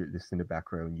turn, if you're this in the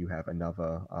back row and you have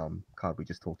another card we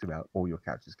just talked about, all your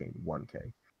characters gain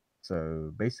 1k.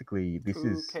 So basically, this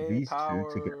is 2k these two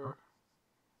together. power.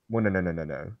 Well,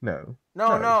 no.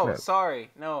 No, No. sorry.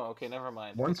 No, okay, never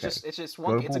mind. 1k. It's just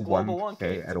 1k. It's a Global global 1k. 1k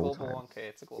It's a at all global times. 1k.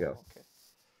 It's a global Yeah. 1k.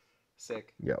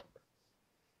 Sick. Yep.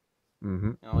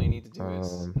 Mm-hmm. And all you need to do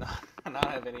is not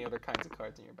have any other kinds of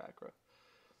cards in your back row.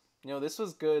 You know, this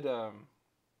was good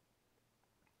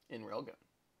in Railgun.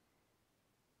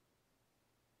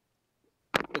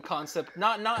 The concept,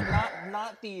 not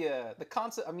the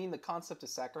concept. I mean, the concept of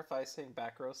sacrificing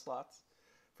back row slots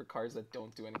for cards that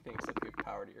don't do anything except give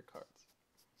power to your cards.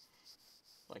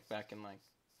 Like back in like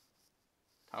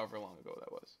however long ago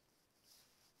that was.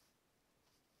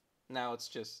 Now it's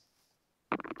just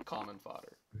common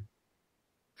fodder.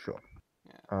 Sure.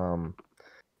 Yeah.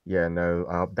 Yeah,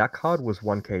 no, that card was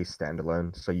 1k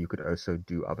standalone, so you could also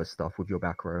do other stuff with your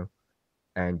back row,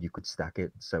 and you could stack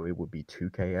it, so it would be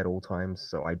 2k at all times,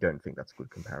 so I don't think that's a good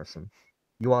comparison.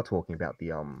 You are talking about the,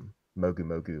 Mogu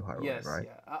Mogu Highway, Yes. right?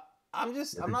 Yeah. I'm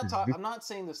just. Yeah, I'm not. this, I'm not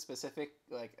saying the specific.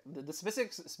 Like the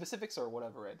specifics are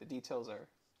whatever. Right. The details are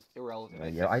irrelevant. I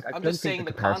yeah, think. I I'm don't just think saying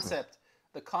the comparison's concept.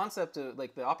 The concept of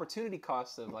like the opportunity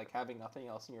cost of like having nothing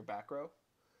else in your back row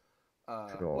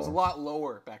was a sure. lot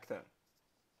lower back then,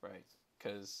 right?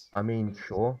 Because I mean,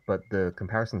 sure, but the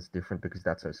comparison's different because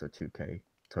that's also 2k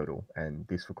total, and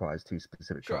this requires 2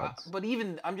 specific sure, cards. but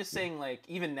even I'm just Yeah. saying like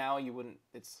even now you wouldn't.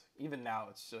 It's even now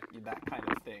it's just, like, that kind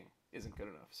of thing isn't good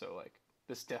enough. So like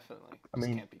this definitely I just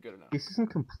mean, can't be good enough. this isn't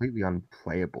completely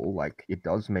unplayable. Like, it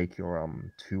does make your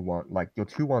 2/1, like your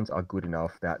 2/1s are good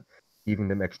enough that giving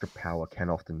them extra power can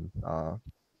often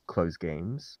close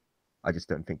games. I just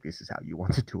don't think this is how you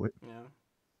want to do it. Yeah.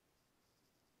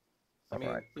 I All mean,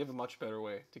 right. you have a much better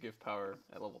way to give power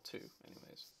at level 2,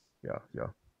 anyways. Yeah, yeah.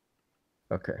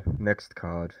 Okay. Next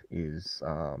card is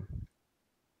Fava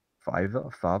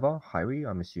Hyri.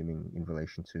 I'm assuming in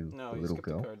relation to No, the you little skipped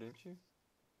a girl. card, didn't you?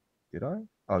 Did I?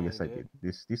 Oh, Yeah, you yes, I did.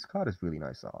 did. This card is really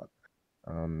nice art.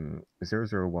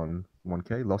 001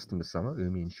 1K, Lost in the Summer,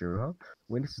 Umi and Shiroha.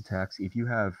 When this attacks, if you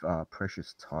have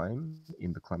precious time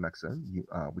in the climax zone,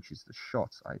 which is the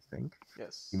shot, I think, you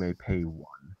Yes. may pay 1.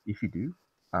 If you do,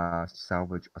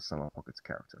 salvage a Summer Pockets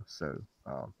character. So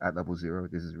at level 0,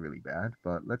 this is really bad,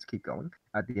 but let's keep going.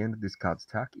 At the end of this card's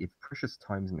attack, if precious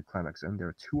time is in the climax zone, there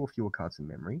are 2 or fewer cards in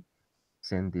memory,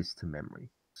 send this to memory.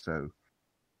 So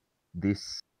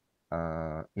this,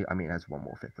 I mean, it has one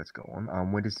more effect. Let's go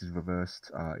on. When this is reversed,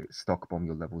 stock bomb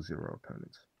your level 0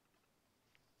 opponent.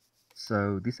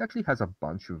 So this actually has a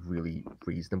bunch of really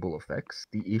reasonable effects.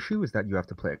 The issue is that you have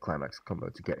to play a climax combo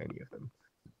to get any of them.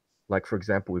 Like for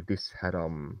example, if this had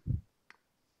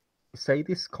say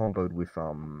this comboed with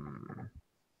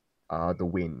the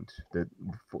wind that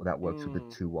works with the Hmm.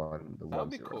 2-1, the That would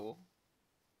be 1-0. cool.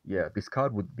 Yeah, this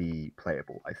card would be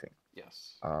playable, I think.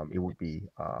 Yes. It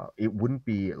wouldn't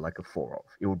be like a 4 of.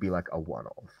 It would be like a 1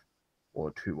 of or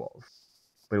 2 of.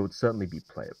 But it would certainly be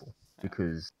playable Yeah.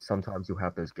 because sometimes you'll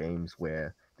have those games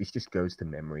where this just goes to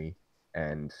memory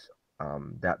and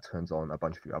that turns on a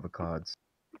bunch of your other cards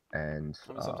and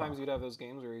I mean, sometimes you'd have those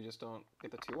games where you just don't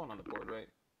get the 2-1 on the board, right?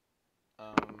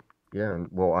 Um, yeah, and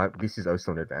well, this is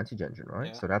also an advantage engine, right?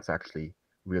 yeah. So that's actually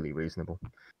really reasonable.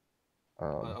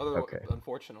 Okay,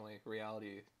 Unfortunately,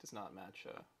 reality does not match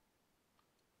our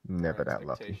never that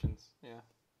lucky. expectations. Yeah.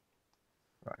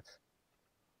 Right.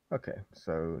 Okay,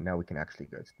 so now we can actually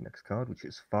go to the next card, which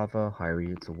is Father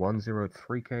Hyri. It's a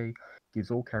 1/03K, gives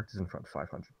all characters in front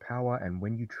 500 power, and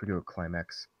when you trigger a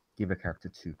climax, give a character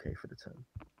 2K for the turn.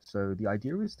 So the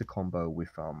idea is to combo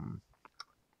with the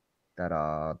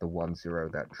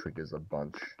 1/0 that triggers a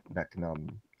bunch that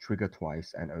can trigger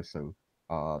twice and also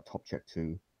top check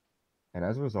 2. And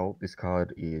as a result, this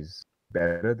card is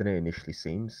better than it initially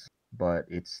seems, but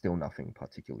it's still nothing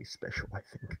particularly special, I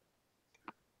think.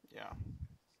 Yeah.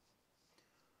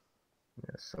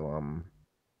 Yeah, so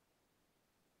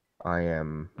I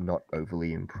am not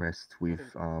overly impressed I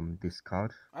with think this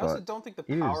card, I also but don't think the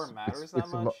it power is matters that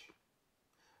it's a much, lot.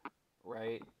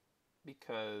 right? Yeah,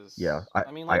 Because I,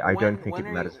 I mean, I like I don't think when it are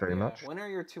you? matters very Yeah, much when are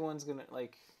your 2-1s gonna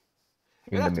like?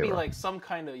 It would in the have to be mirror. like some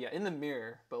kind of, yeah, in the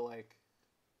mirror, but like,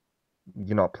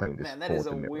 You're not playing this man, that for is a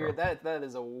the mirror. weird that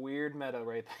is a weird meta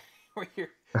right there, where you're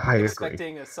I agree.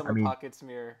 expecting a I Summer mean, Pockets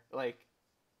mirror. Like,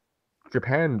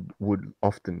 Japan would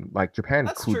often like Japan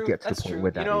that's could true. get to the That's point true.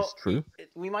 where that is true.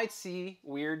 We might see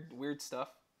weird stuff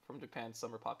from Japan's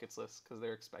Summer Pockets list because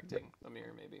they're Yep. expecting a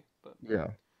mirror, maybe. But Yeah,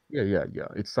 yeah.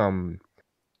 It's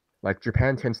like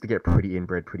Japan tends to get pretty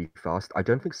inbred pretty fast. I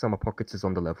don't think Summer Pockets is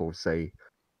on the level of say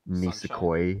Sunshine.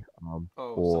 Nisekoi Oh,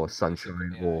 or Niseko.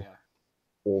 Sunshine Yeah, yeah.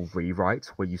 or rewrites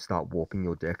where you start warping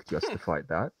your deck just to fight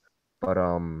that. But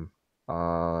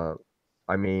uh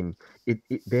I mean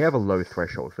they have a low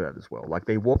threshold for that as well. Like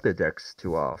they warp their decks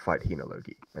to fight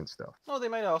Hinologi and stuff. No, they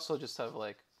might also just have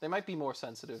like they might be more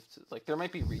sensitive to like there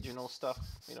might be regional stuff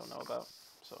we don't know about.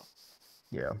 So,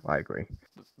 Yeah, I agree.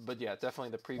 but yeah, definitely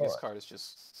the previous Alright. card is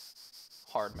just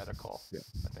hard meta call. Yeah.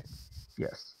 I think.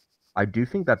 Yes. I do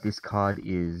think that this card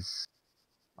is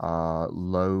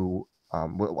low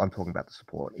well, I'm talking about the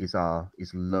support is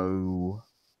low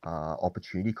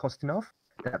opportunity cost enough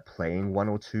that playing 1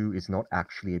 or 2 is not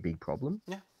actually a big problem,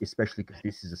 Yeah. especially because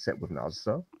this is a set with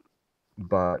Nazusa.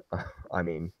 But I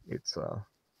mean,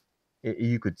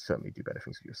 you could certainly do better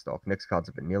things with your stock. Next card's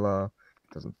a vanilla,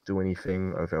 doesn't do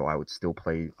anything. Although I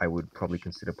would probably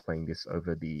consider playing this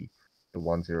over the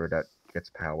 1/0 that gets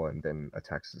power and then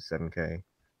attacks the 7K,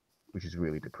 which is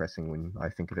really depressing when I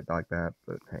think of it like that.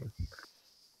 But hey,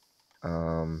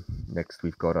 next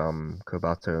we've got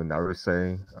Kobato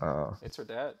Naruse. It's her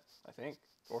dad, I think,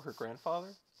 or her grandfather.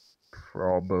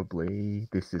 Probably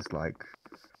this is like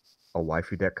a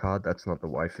waifu deck card. That's not the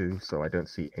waifu, so I don't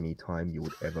see any time you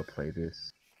would ever play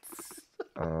this.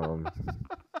 Um,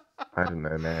 I don't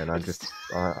know, man. It's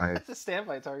I it's a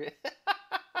standby target.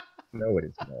 no, it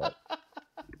is not.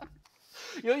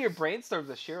 You know, your brainstorm's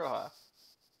a Shiroha.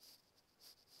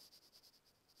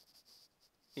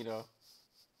 You know,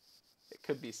 it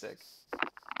could be sick.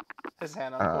 His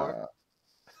hand on four. Uh,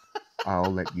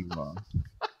 I'll let you.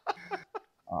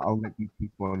 I'll let you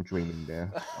keep on dreaming there.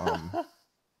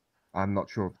 I'm not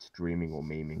sure if it's dreaming or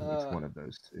memeing. It's uh, one of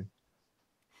those two.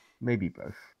 Maybe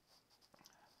both.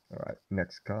 All right.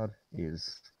 Next card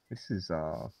is this is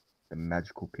the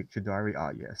magical picture diary.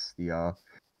 Ah, yes. The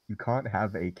you can't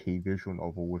have a key visual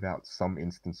novel without some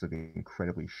instance of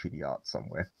incredibly shitty art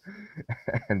somewhere.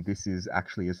 And this is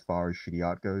actually, as far as shitty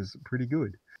art goes, pretty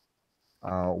good.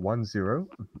 1-0,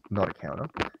 not a counter.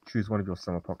 Choose one of your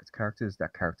Summer Pockets characters.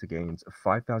 That character gains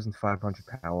 5,500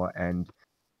 power and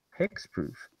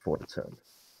hexproof for the turn.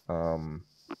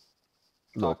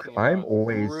 Look, Talking I'm about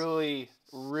always really,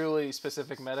 really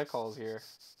specific meta calls here.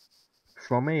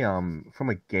 from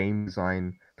a game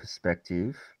design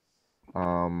perspective.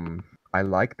 I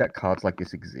like that cards like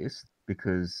this exist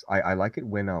because I like it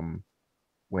when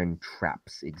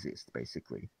traps exist,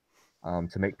 basically,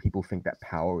 to make people think that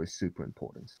power is super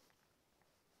important.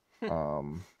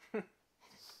 Um,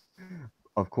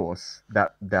 of course,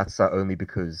 that's only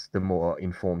because the more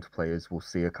informed players will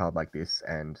see a card like this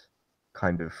and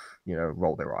kind of,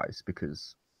 roll their eyes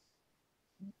because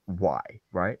why,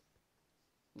 right?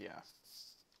 Yeah.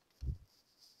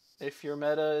 If your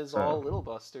meta is all Little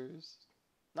Busters,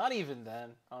 not even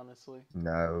then, honestly.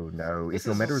 No. This If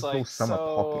your is meta just is all like Summer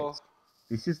so. Pockets,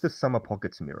 this is the Summer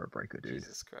Pockets Mirror Breaker, dude.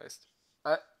 Jesus Christ.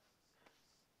 I,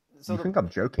 so You think I'm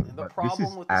joking, the but this problem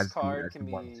is with this as good card as can the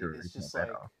be 1-0, it's if not just like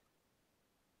better.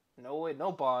 no way,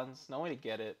 no bonds, no way to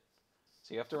get it.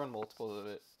 So you have to run multiples of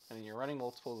it, and you're running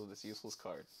multiples of this useless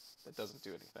card that doesn't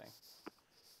do anything,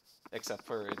 except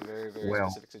for in very, very Well,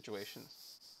 specific situations.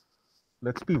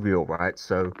 let's be real, right?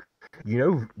 So,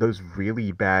 those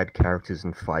really bad characters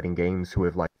in fighting games who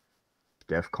have like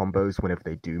death combos whenever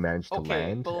they do manage to Okay,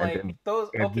 land, but and like then those,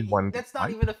 okay, everyone gets that's not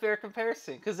wiped? even a fair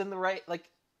comparison because in the right, like,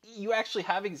 you actually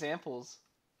have examples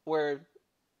where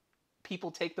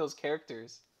people take those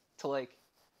characters to like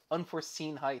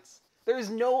unforeseen heights. There's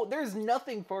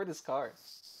nothing for this card.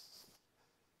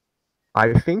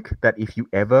 I think that if you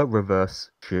ever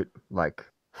reverse shit like,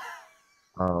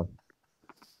 uh,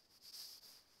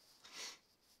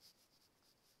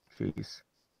 jeez,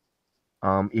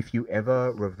 if you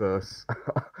ever reverse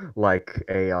like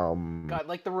a God,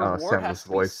 like the reward has Soundless to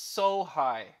be Voice, so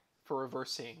high for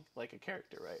reversing like a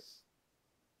character, right?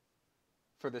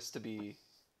 For this to be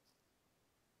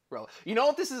relevant. You know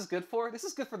what this is good for? This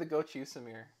is good for the Gochu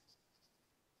Samir.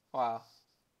 Wow.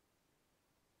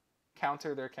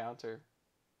 Counter their counter.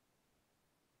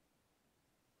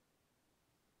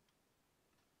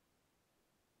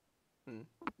 Hmm.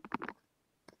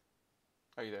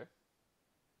 Are you there?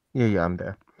 yeah, I'm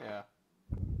there. Yeah.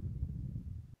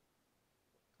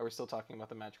 Are we still talking about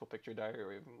the magical picture diary,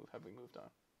 or have we moved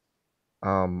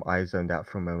on? I zoned out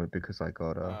for a moment because I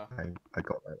got Oh, I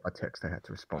got a text I had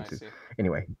to respond I to. see.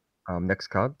 Anyway, next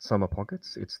card, Summer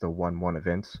Pockets. It's the 1/1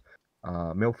 event.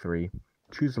 Mill 3.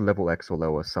 Choose a level X or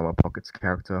lower Summer Pockets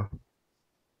character.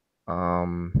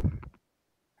 In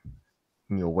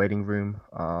your waiting room.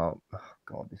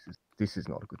 God, this is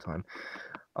not a good time.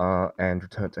 And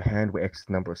return to hand where X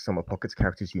number of Summer Pockets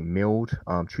characters you milled.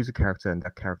 Choose a character and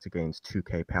that character gains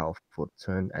 2k power for the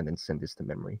turn, and then send this to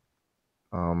memory.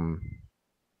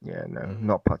 Yeah, no,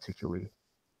 not particularly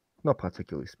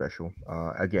special.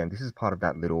 Again, this is part of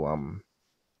that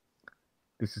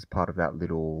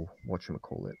little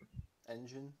whatchamacallit.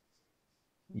 Engine?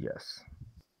 Yes.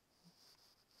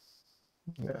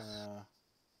 Yes.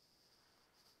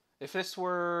 If this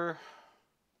were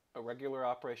a regular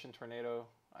Operation Tornado,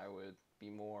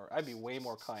 I'd be way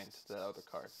more kind to that other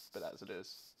card, but as it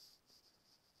is.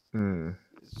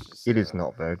 It's just, it is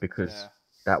not though, because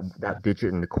that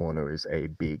digit in the corner is a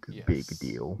big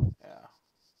deal. Yeah.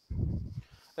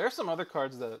 There are some other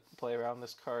cards that play around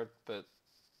this card, but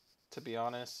to be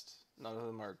honest, none of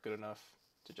them are good enough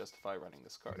to justify running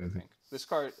this card, I think. This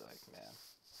card, like, man,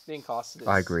 being costed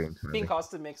I agree entirely. Being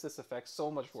costed makes this effect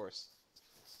so much worse.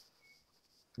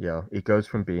 Yeah, it goes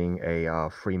from being a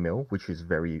free mill, which is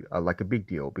very like a big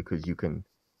deal because you can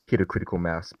hit a critical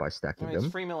mass by stacking them.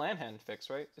 It's free mill and hand fix,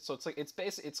 right? So it's like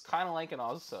it's kind of like an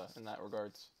Azusa in that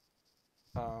regards.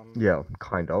 Yeah,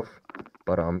 kind of,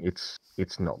 but it's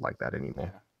not like that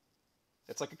anymore. Yeah.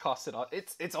 It's like a costed.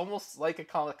 It's almost like a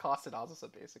costed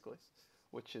Azusa basically,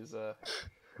 which is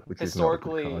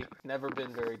historically never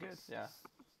been very good. Yeah.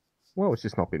 Well, it's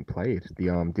just not been played. The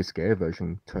Disgaea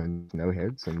version turns no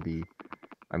heads, and the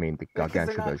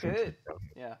Gargantua version. Good.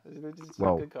 Yeah, they're just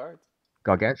well, good cards.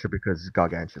 Gargantua because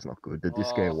Gargantua's not good. The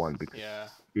Disgaea one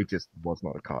because it just was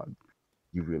not a card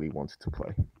you really wanted to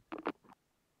play.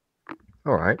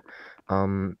 All right.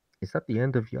 Is that the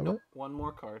end of yellow? Nope. One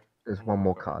more card. There's one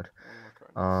more card.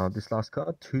 This last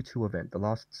card, 2/2 event, the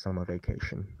last summer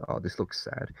vacation. Oh, this looks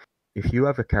sad. If you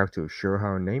have a character of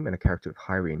Shirahara name and a character of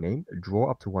Hyria name, draw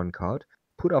up to one card,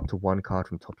 put up to one card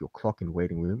from top of your clock in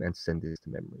waiting room, and send this to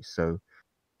memory. So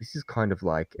this is kind of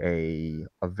like a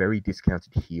very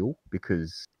discounted heal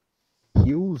because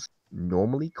heals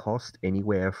normally cost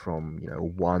anywhere from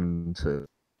 1 to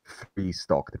 3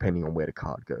 stock, depending on where the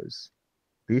card goes.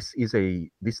 This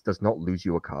does not lose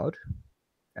you a card,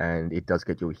 and it does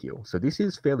get you a heal. So this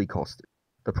is fairly costly.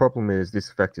 The problem is this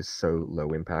effect is so low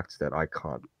impact that I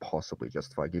can't possibly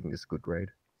justify giving this a good grade.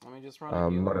 I mean, just run a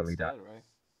healer Not only that, instead, right?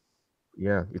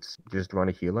 yeah, it's just run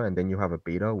a healer, and then you have a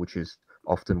beta, which is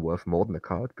often worth more than a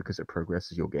card because it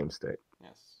progresses your game state.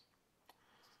 Yes.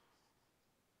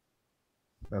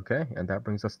 Okay, and that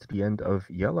brings us to the end of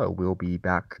yellow. We'll be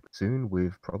back soon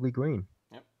with probably green.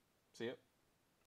 Yep. See ya.